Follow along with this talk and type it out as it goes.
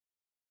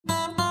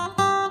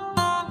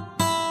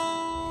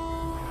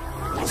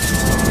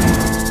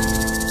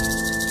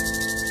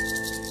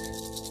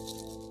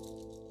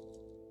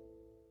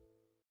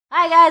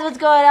Hi guys, what's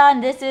going on?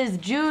 This is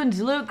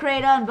June's Loot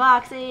Crate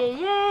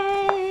unboxing.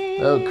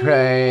 Yay! Loot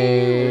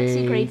Crate.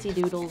 Lootsie Cratesy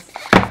Doodles.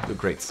 Loot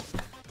Crates.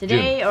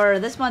 Today, or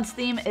this month's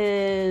theme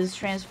is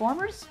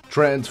Transformers.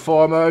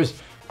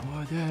 Transformers.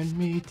 More than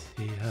meets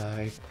the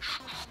eye.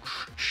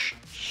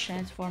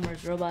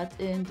 Transformers, robots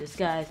in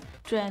disguise.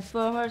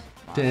 Transformers.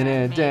 Dun,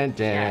 dun, dun,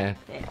 dun.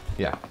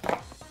 Yeah.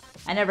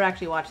 I never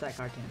actually watched that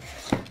cartoon.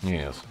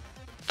 Yes.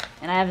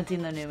 And I haven't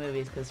seen the new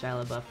movies because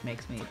Shia LaBeouf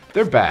makes me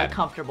They're bad.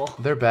 uncomfortable.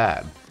 They're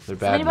bad. They're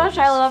bad. Something about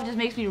Shia LaBeouf just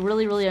makes me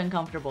really, really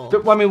uncomfortable.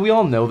 Well, I mean, we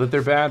all know that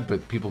they're bad,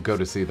 but people go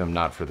to see them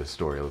not for the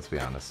story, let's be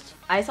honest.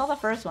 I saw the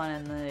first one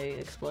and the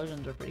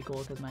explosions were pretty cool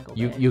because Michael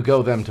Bay. You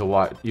go them to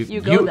watch.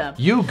 You go them.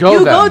 You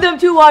go them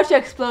to watch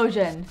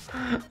explosion.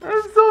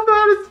 I'm so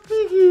bad at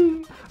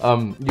speaking.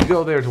 You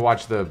go there to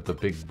watch the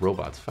big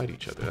robots fight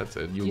each other. That's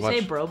it. You say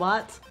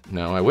brobots?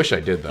 No, I wish I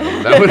did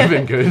though. That would have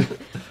been good.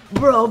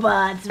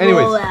 Robots,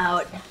 Anyways, roll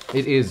out.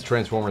 It is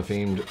Transformer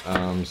themed,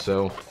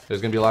 so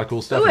there's gonna be a lot of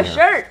cool stuff. Ooh, in a here.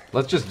 shirt.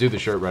 Let's just do the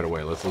shirt right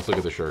away. Let's look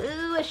at the shirt.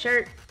 Ooh, a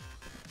shirt.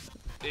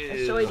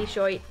 A shoity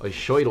shoit. A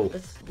shoitle.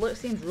 This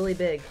seems really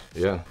big.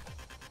 Yeah.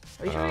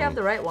 Are you sure we have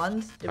the right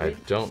ones? I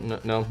don't know.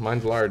 No,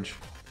 mine's large.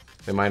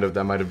 That might have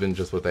been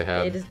just what they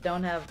had. They just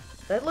don't have.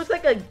 That looks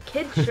like a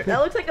kid's shirt.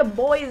 That looks like a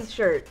boy's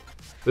shirt.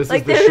 This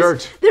is the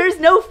shirt. There's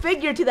no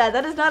figure to that.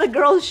 That is not a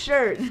girl's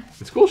shirt.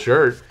 It's a cool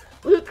shirt.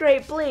 Loot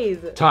Crate, please.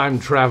 Time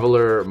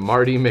Traveler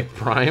Marty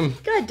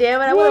McPrime. God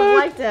damn it! I would have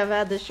liked to have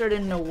had this shirt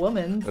in a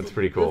woman's. That's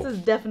pretty cool. This is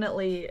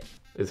definitely.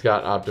 It's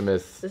got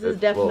Optimus. This is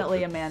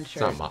definitely a man's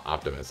shirt. It's not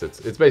Optimus.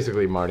 It's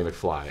basically Marty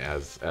McFly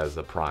as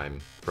a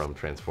Prime from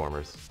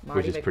Transformers, Marty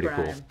which is pretty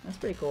cool. That's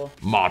pretty cool.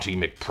 Marty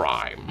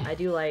McPrime. I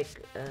do like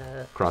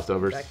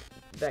crossovers.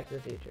 Back to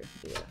the Future.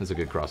 Yeah. It's a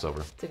good crossover.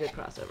 It's a good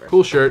crossover.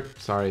 Cool shirt.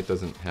 Sorry, it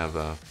doesn't have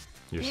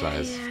your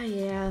size.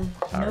 Yeah.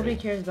 Sorry. Nobody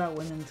cares about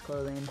women's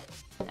clothing.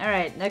 All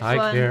right, next I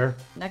one. care.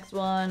 Next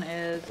one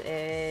is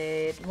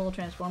a little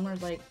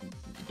Transformers like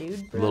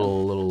dude.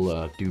 Bro.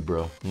 Little dude,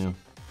 bro. Yeah.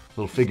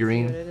 Little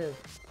figurine. What it is.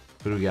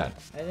 What do we got?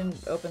 I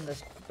didn't open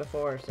this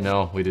before. So.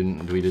 No, we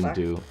didn't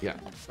do. Yeah.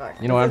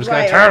 Fuck. You know what? I'm just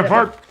gonna tear it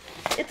apart.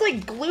 It's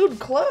like glued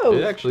closed.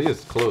 It actually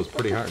is closed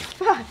pretty hard.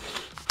 Fuck.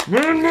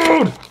 Man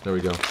mode. There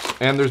we go.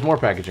 And there's more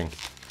packaging.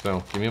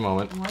 So give me a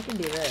moment. Well, I can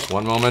do this.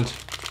 One moment.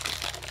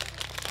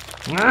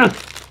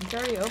 It's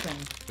already open.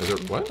 Is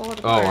it what?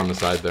 Oh, on the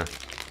side there.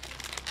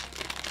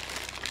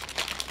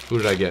 Who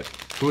did I get?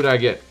 Who did I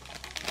get?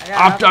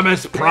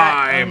 Optimus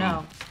Prime. Oh,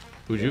 no.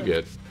 Who'd you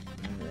get?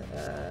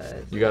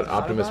 You got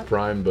Optimus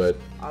Prime, but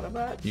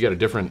Autobot? you got a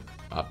different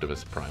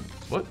Optimus Prime.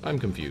 What? I'm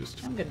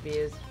confused. I'm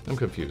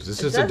confused. Is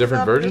this a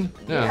different version?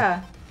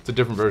 Yeah. It's a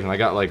different version. I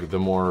got like the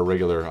more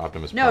regular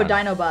Optimus Prime. No,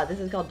 Dinobot. This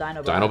is called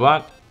Dinobot.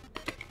 Dinobot?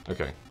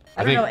 Okay.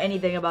 I don't know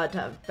anything about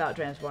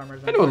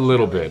Transformers. I know a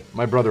little bit.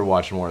 My brother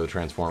watched more of the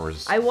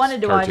Transformers. I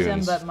wanted to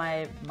cartoons. watch them,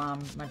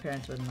 but my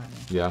parents wouldn't let me.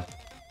 Yeah.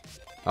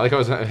 I like how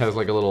it has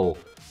like a little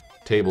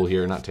table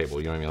here. Not table,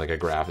 you know what I mean? Like a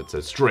graph. It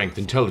says strength,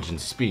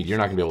 intelligence, speed. You're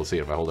not going to be able to see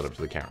it if I hold it up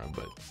to the camera,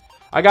 but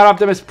I got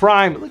Optimus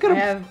Prime. Look at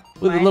him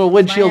with the little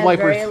windshield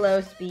wipers. Very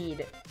low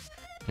speed.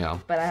 Yeah.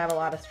 But I have a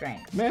lot of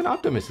strength. Man,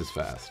 Optimus is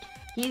fast.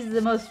 He's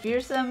the most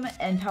fearsome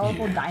and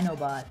powerful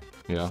Dinobot.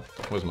 Yeah.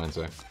 What does mine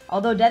say?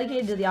 Although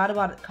dedicated to the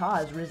Autobot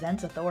cause,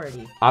 resents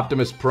authority.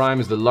 Optimus Prime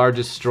is the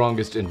largest,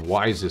 strongest, and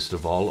wisest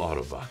of all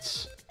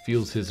Autobots.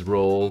 Feels his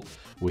role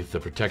with the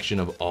protection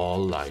of all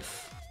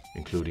life,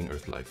 including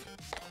Earth life.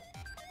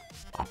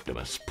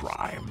 Optimus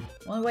Prime.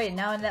 Well, wait,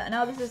 now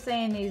this is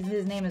saying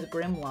his name is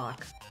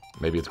Grimlock.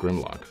 Maybe it's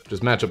Grimlock.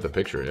 Just match up the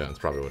picture. Yeah, that's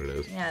probably what it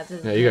is.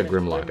 Yeah, you got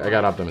Grimlock. I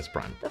got Optimus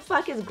Prime. The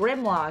fuck is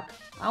Grimlock?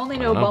 I only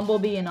know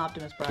Bumblebee and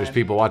Optimus Prime. There's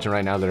people watching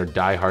right now that are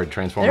diehard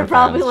Transformer fans. They're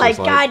probably like,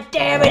 God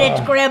damn it,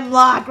 it's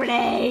Grimlock,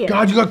 Renee!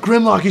 God, you got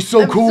Grimlock. He's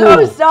so cool.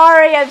 I'm so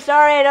sorry.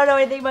 I don't know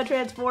anything about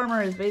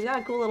Transformers, but he's got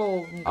a cool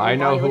little. I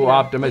know who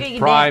Optimus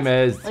Prime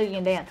is. Look, he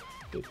can dance.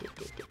 And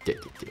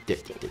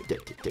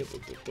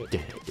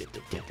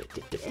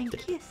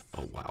kiss.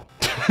 Oh wow.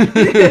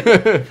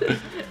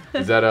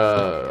 Is that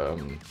a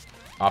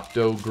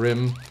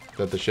Optogrim? Is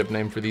that the ship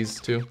name for these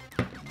two?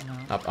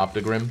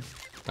 Optogrim?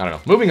 I don't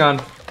know. Moving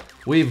on.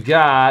 We've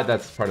got,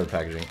 that's part of the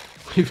packaging.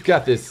 We've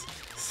got this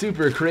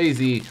super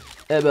crazy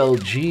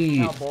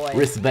MLG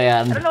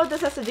wristband. I don't know what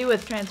this has to do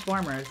with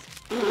Transformers.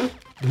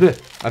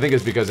 I think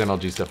it's because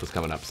MLG stuff was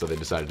coming up, so they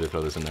decided to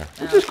throw this in there.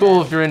 Which is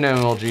cool if you're into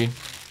MLG.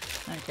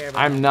 I don't care about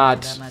I'm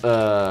not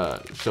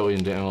so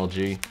into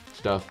MLG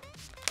stuff.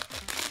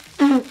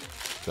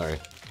 Sorry.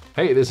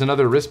 Hey, there's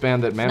another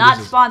wristband that man not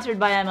sponsored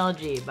by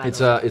MLG. By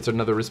the way. It's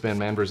another wristband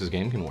Man vs.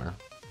 Game can wear.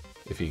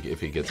 If he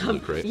gets a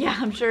Loot Crate. Yeah,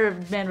 I'm sure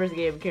Man vs.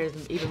 Game cares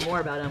even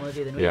more about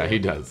MLG than we do. Yeah, he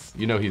does.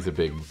 You know he's a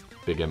big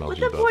MLG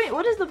buff.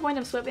 What is the point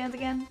of sweatbands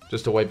again?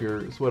 Just to wipe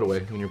your sweat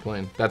away when you're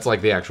playing. That's like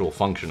the actual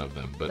function of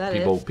them. But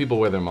people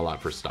wear them a lot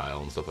for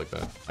style and stuff like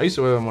that. I used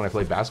to wear them when I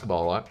played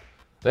basketball a lot.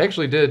 They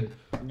actually did.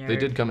 Nerd. They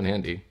did come in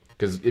handy.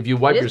 Because if you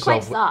wipe It's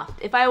yourself... quite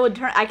soft. If I would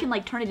turn, I can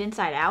like turn it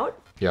inside out.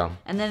 Yeah.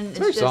 And then it's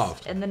very just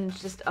soft. And then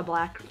it's just a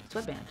black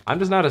sweatband. I'm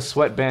just not a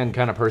sweatband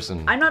kind of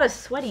person. I'm not a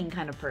sweating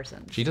kind of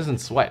person. She doesn't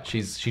sweat.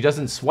 She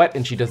doesn't sweat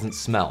and she doesn't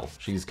smell.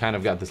 She's kind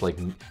of got this like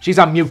she's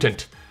a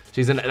mutant.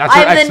 She's an that's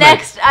her X-Men.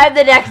 I'm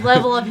the next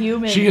level of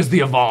human. She is the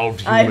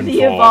evolved human. I'm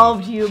the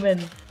evolved human.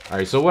 All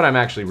right, so what I'm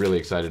actually really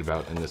excited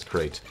about in this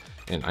crate,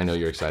 and I know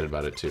you're excited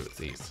about it too, is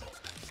these.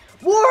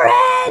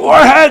 Warheads!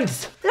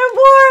 Warheads! They're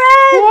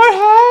warheads!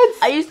 Warheads!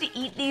 I used to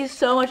eat these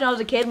so much when I was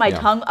a kid. My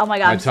tongue, oh my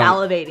god, I'm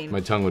salivating.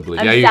 My tongue would bleed.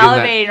 I'm you're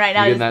salivating right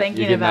now just thinking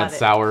you're getting about that it.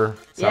 sour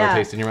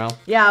taste in your mouth?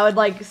 Yeah, I would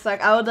like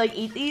suck. I would like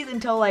eat these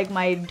until like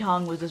my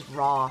tongue was just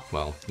raw.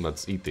 Well,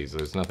 let's eat these.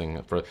 There's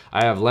nothing for.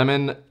 I have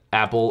lemon,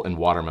 apple, and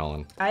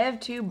watermelon. I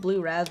have 2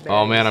 blue raspberries.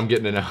 Oh man, I'm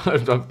getting it now.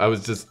 I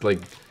was just like.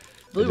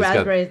 Blue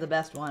raspberry is the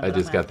best one. I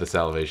just got the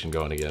salivation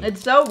going again.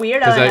 It's so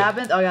weird how that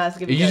happens. Oh god, it's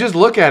gonna be You just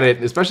look at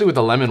it, especially with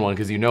the lemon one,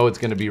 because you know it's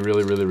gonna be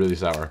really, really, really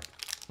sour.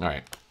 All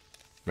right,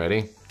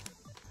 ready?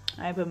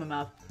 I put it in my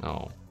mouth. Oh,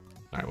 all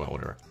right. Well,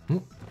 whatever.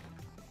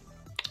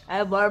 I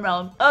have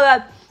watermelon. Oh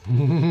god.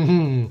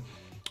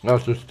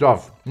 That's the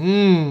stuff.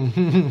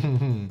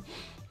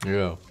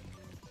 Yeah.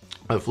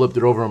 I flipped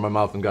it over in my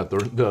mouth and got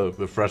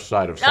the fresh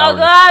side of sourness. Oh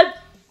god.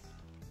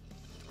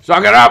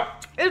 Suck it up.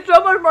 It's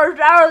so much more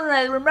sour than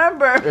I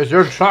remember. It's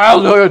your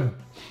childhood.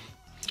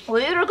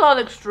 Well, these are called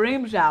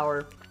extreme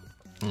sour.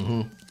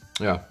 Mm-hmm.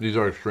 Yeah, these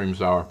are extreme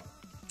sour.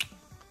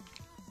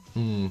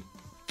 Oh,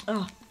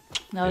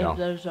 no, Yeah.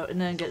 those are,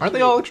 and then it gets Aren't they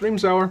sweet. all extreme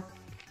sour?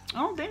 I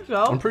don't think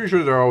so. I'm pretty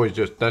sure they're always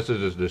that's just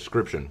a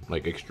description,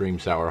 like extreme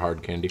sour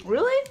hard candy.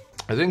 Really?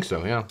 I think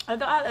so, yeah. I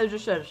thought it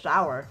just said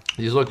sour.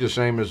 These look the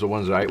same as the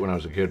ones that I ate when I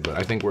was a kid, but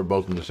I think we're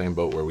both in the same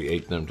boat where we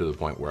ate them to the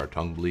point where our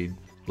tongue bled.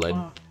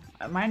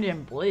 Mine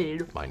didn't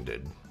bleed. Mine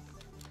did.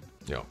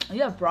 Yeah.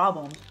 You have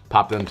problems.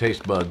 Pop them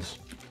taste buds.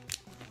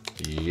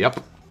 Yep.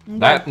 Okay.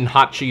 That and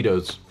hot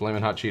Cheetos.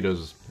 Flamin' hot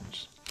Cheetos.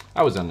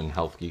 I was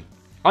unhealthy.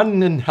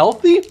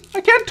 Unhealthy? I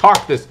can't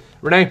talk this.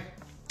 Renee,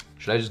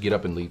 should I just get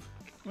up and leave?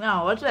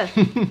 No, what's this?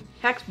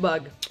 Hex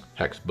bug.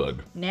 Hex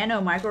bug.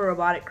 Nano micro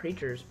robotic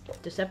creatures.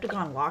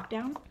 Decepticon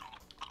lockdown?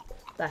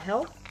 The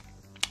hell?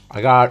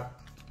 I got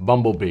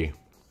Bumblebee.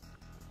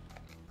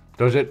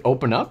 Does it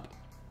open up?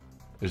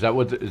 Is that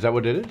what it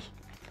is?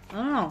 I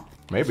don't know.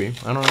 Maybe.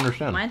 I don't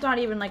understand. Mine's not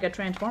even like a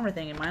transformer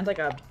thing, and mine's like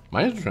a...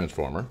 Mine's a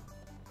transformer.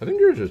 I think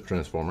yours is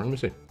transformer. Let me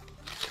see.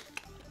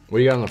 What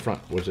do you got on the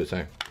front? What does it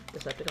say?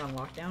 Decepticon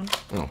lockdown?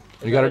 Oh,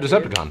 you got a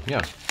Decepticon.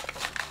 Yeah.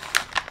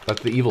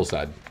 That's the evil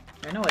side.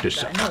 I know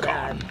it. I know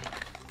that.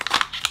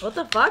 What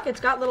the fuck? It's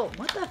got little...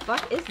 What the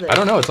fuck is this? I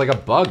don't know. It's like a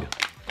bug.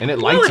 And it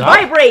lights Ooh, it up.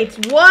 vibrates.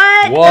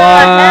 What? What?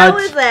 The hell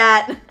is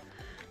that?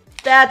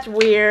 That's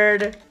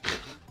weird.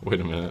 Wait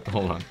a minute.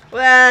 Hold on.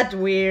 That's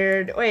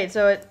weird. Wait,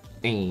 so it...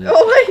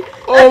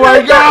 Oh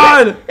my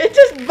god! It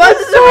just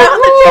buzzes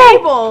around the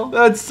table.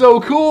 That's so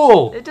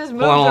cool. It just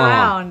moves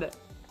around.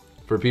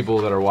 For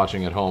people that are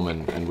watching at home,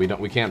 and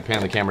we can't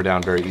pan the camera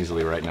down very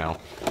easily right now.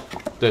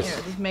 Here,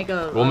 just make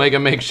a... We'll make a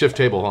makeshift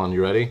table. Hold on.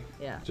 You ready?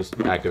 Yeah. Just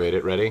activate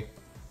it. Ready?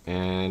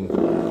 And...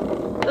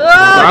 Oh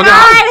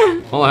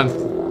god! Hold on.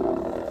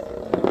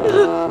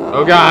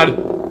 Oh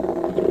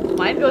god.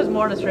 Mine goes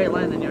more in a straight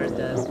line than yours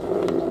does.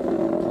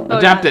 Oh,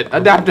 adapt it.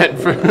 Adapt it.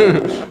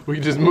 We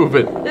can just move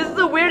it. This is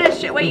the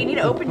weirdest shit. Wait, you need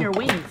to open your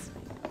wings.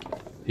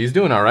 He's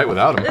doing all right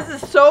without him. This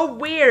is so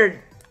weird.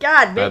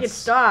 God, make it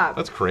stop.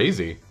 That's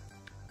crazy.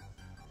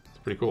 It's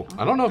pretty cool.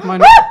 I don't know if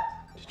mine...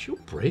 Did you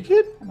break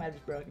it? I might have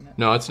just broken it.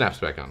 No, it snaps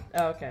back on.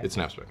 Oh, okay. It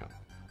snaps back on.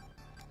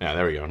 Yeah,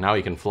 there we go. Now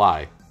he can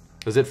fly.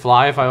 Does it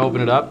fly if I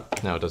open it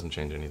up? No, it doesn't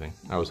change anything.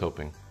 I was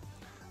hoping.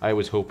 I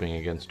was hoping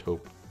against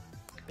hope.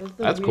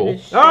 That's cool.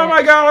 Shit. Oh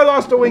my god, I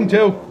lost a wing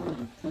too!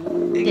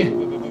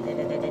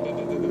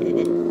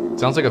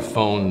 Sounds like a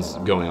phone's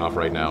going off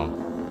right now.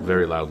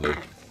 Very loudly.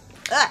 Does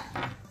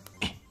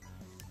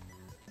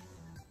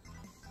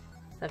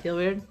that feel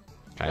weird?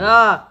 Kind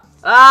of.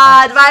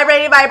 It's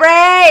vibrating my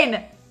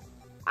brain!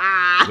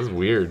 Ah! This is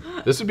weird.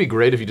 This would be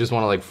great if you just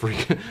want to like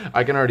freak...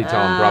 I can already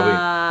tell him probably...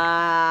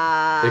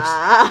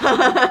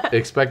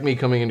 Expect me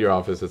coming into your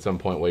office at some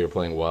point while you're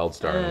playing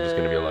WildStar and I'm just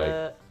going to be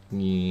like...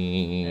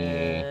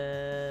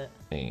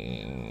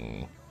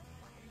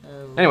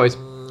 Anyways,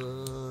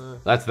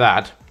 that's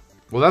that.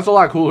 Well, that's a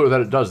lot cooler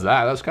that it does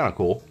that. That's kind of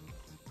cool.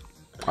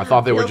 I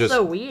thought they were just...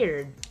 so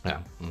weird. Yeah,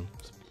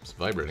 it's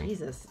vibrating.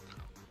 Jesus.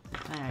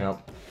 All right.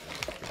 Yep.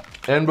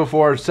 And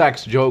before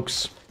sex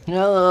jokes.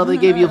 Oh, they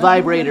gave you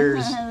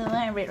vibrators.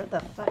 What the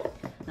fuck?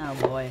 Oh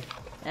boy.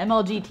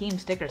 MLG team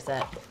sticker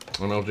set.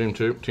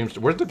 MLG team.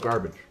 Where's the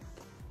garbage?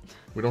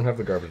 We don't have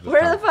the garbage.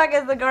 Where the fuck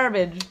is the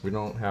garbage? We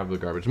don't have the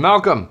garbage.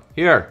 Malcolm,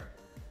 here.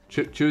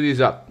 Chew these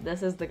up.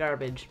 This is the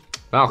garbage.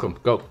 Malcolm,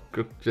 go.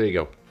 There you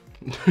go.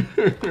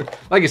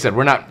 Like I said,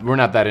 we're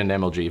not that into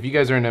MLG. If you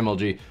guys are into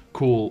MLG,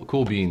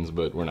 cool beans,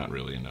 but we're not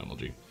really into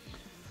MLG.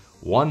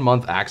 1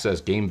 month access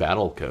game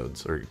battle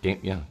codes or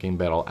game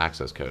battle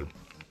access code.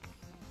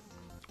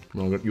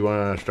 You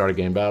want to start a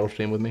game battle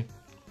stream with me?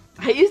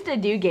 I used to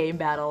do game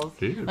battles.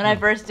 Dude, When I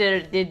first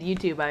did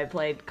YouTube, I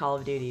played Call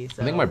of Duty.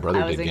 So I think my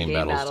brother was did in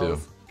game battles too.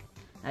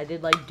 I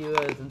did like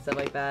duos and stuff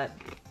like that.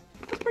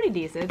 It was pretty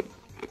decent.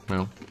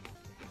 Well,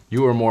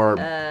 you were more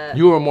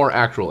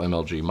actual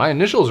MLG. My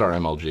initials are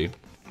MLG,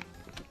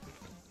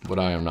 but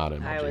I am not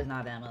MLG. I was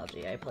not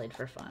MLG. I played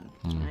for fun.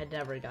 I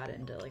never got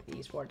into like the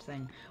esports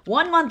thing.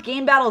 1 month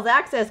game battles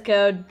access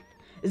code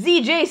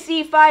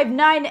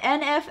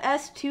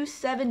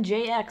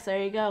ZJC59NFS27JX.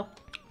 There you go.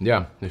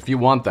 Yeah, if you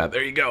want that,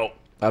 there you go.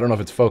 I don't know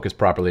if it's focused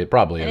properly. It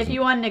probably And isn't. if you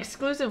want an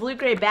exclusive Loot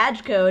Crate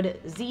badge code,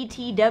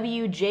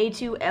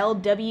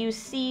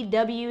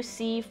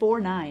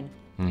 ZTWJ2LWCWC49.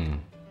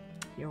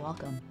 You're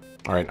welcome.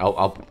 All right,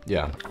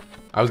 yeah.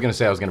 I was gonna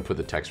say I was gonna put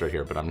the text right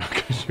here, but I'm not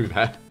gonna do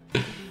that.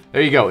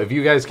 There you go. If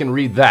you guys can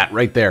read that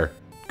right there,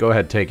 go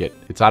ahead, take it.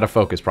 It's out of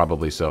focus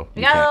probably, so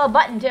We got a little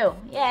button too.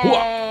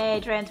 Yay,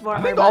 Transformer.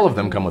 I think all of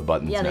them come with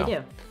buttons Yeah, now. they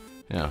do.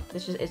 Yeah.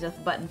 It's just a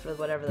button for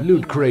whatever the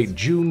Loot theme Crate, was.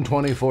 June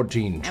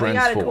 2014. And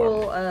Transform. we got a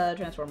cool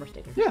Transformer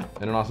sticker. Yeah,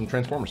 and an awesome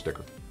Transformer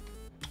sticker.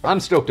 I'm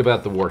stoked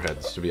about the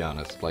warheads, to be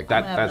honest. Like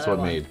I'm gonna have that's what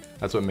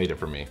another made it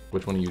for me.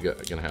 Which one are you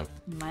gonna have?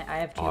 I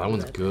have two. Oh, that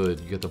one's good.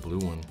 You get the blue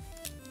one.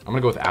 I'm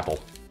gonna go with apple.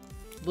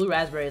 Blue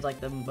raspberry is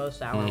like the most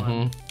sour one.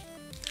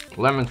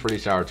 Mm-hmm. Lemon's pretty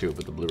sour too,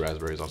 but the blue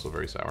raspberry is also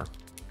very sour.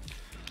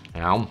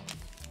 Now,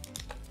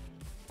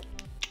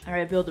 I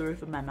already peeled the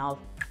roof of my mouth.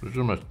 this is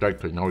a mistake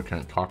because now we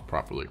can't talk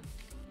properly.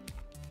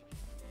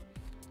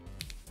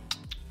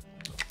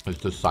 It's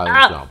just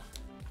silence now.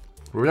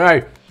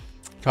 Renee,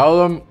 tell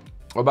them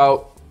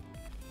about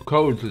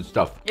codes and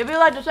stuff. If you'd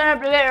like to sign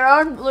up to get your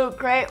own Loot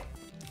Crate,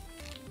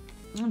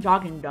 I'm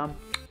talking dumb.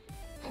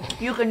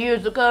 You can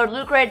use the code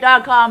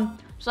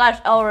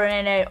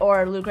lootcrate.com/LRenene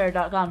or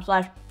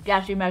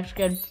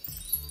lootcrate.com/GassyMexican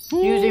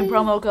using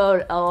promo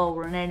code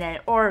LRenene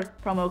or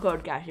promo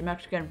code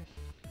GassyMexican.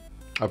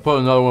 I put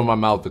another one in my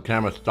mouth. The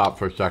camera stopped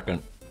for a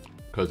second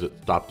because it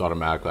stopped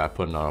automatically. I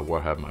put another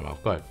warhead in my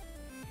mouth. Go ahead.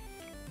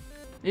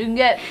 You can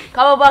get a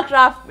couple bucks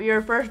off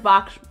your first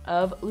box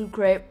of Loot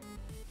Crate.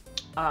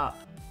 I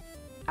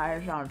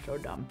sound so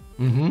dumb.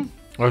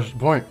 What's the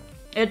point?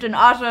 It's an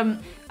awesome.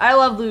 I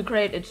love Loot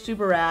Crate. It's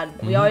super rad.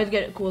 We always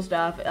get cool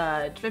stuff.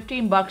 It's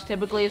 15 bucks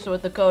typically, so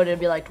with the code it'd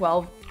be like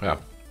 12. Yeah.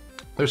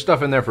 There's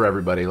stuff in there for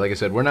everybody. Like I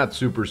said, we're not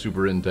super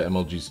into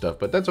MLG stuff,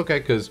 but that's okay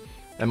because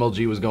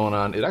MLG was going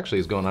on. It actually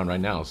is going on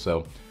right now,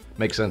 so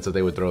makes sense that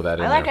they would throw that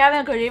in I like there. having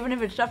it because even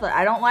if it's stuff that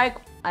I don't like,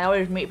 I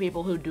always meet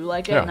people who do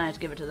like it, Yeah. and I just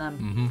give it to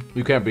them.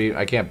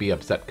 I can't be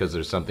upset because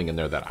there's something in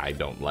there that I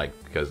don't like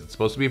because it's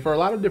supposed to be for a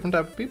lot of different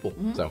types of people.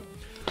 So.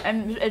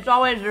 And there's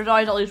always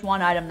at least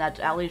one item that's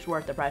at least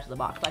worth the price of the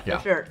box, like the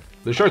shirt.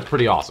 The shirt's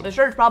pretty awesome. The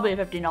shirt's probably a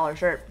 $15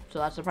 shirt, so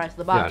that's the price of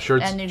the box. Yeah,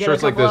 shirts. And you get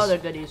shirts a couple like this, other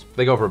goodies.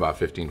 they go for about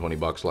 15-20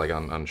 bucks, like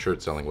on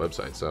shirt selling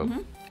websites. So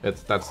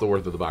that's the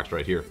worth of the box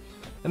right here.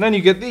 And then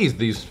you get these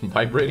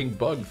vibrating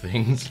bug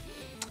things.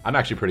 I'm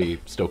actually pretty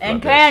stoked And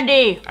about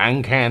candy. this.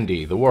 And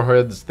candy. The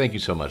warheads. Thank you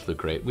so much, Loot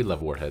Crate. We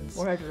love warheads.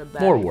 Warheads are the best.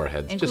 More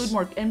warheads.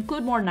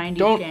 Include more 90s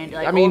Don't- candy,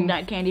 like I mean-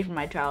 old candy from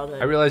my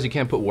childhood. I realize you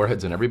can't put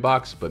warheads in every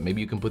box, but maybe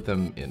you can put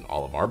them in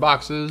all of our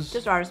boxes.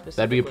 Just ours specifically.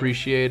 That'd be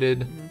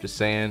appreciated. Just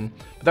saying.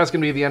 But that's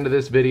going to be the end of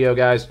this video,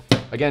 guys.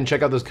 Again,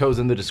 check out those codes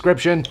in the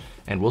description,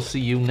 and we'll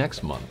see you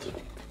next month.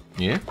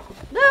 Yeah?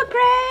 Loot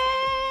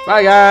Crate!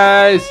 Bye,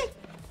 guys!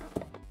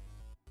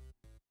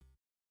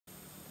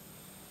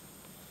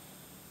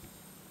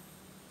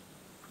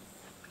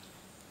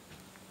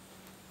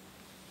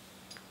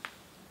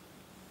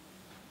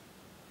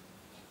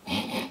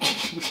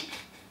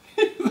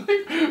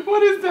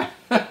 What is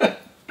that?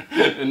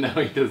 And now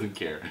he doesn't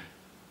care.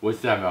 What's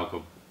that,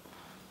 Malcolm?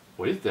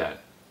 What is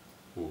that?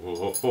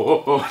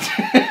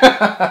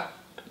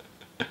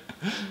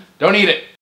 Don't eat it.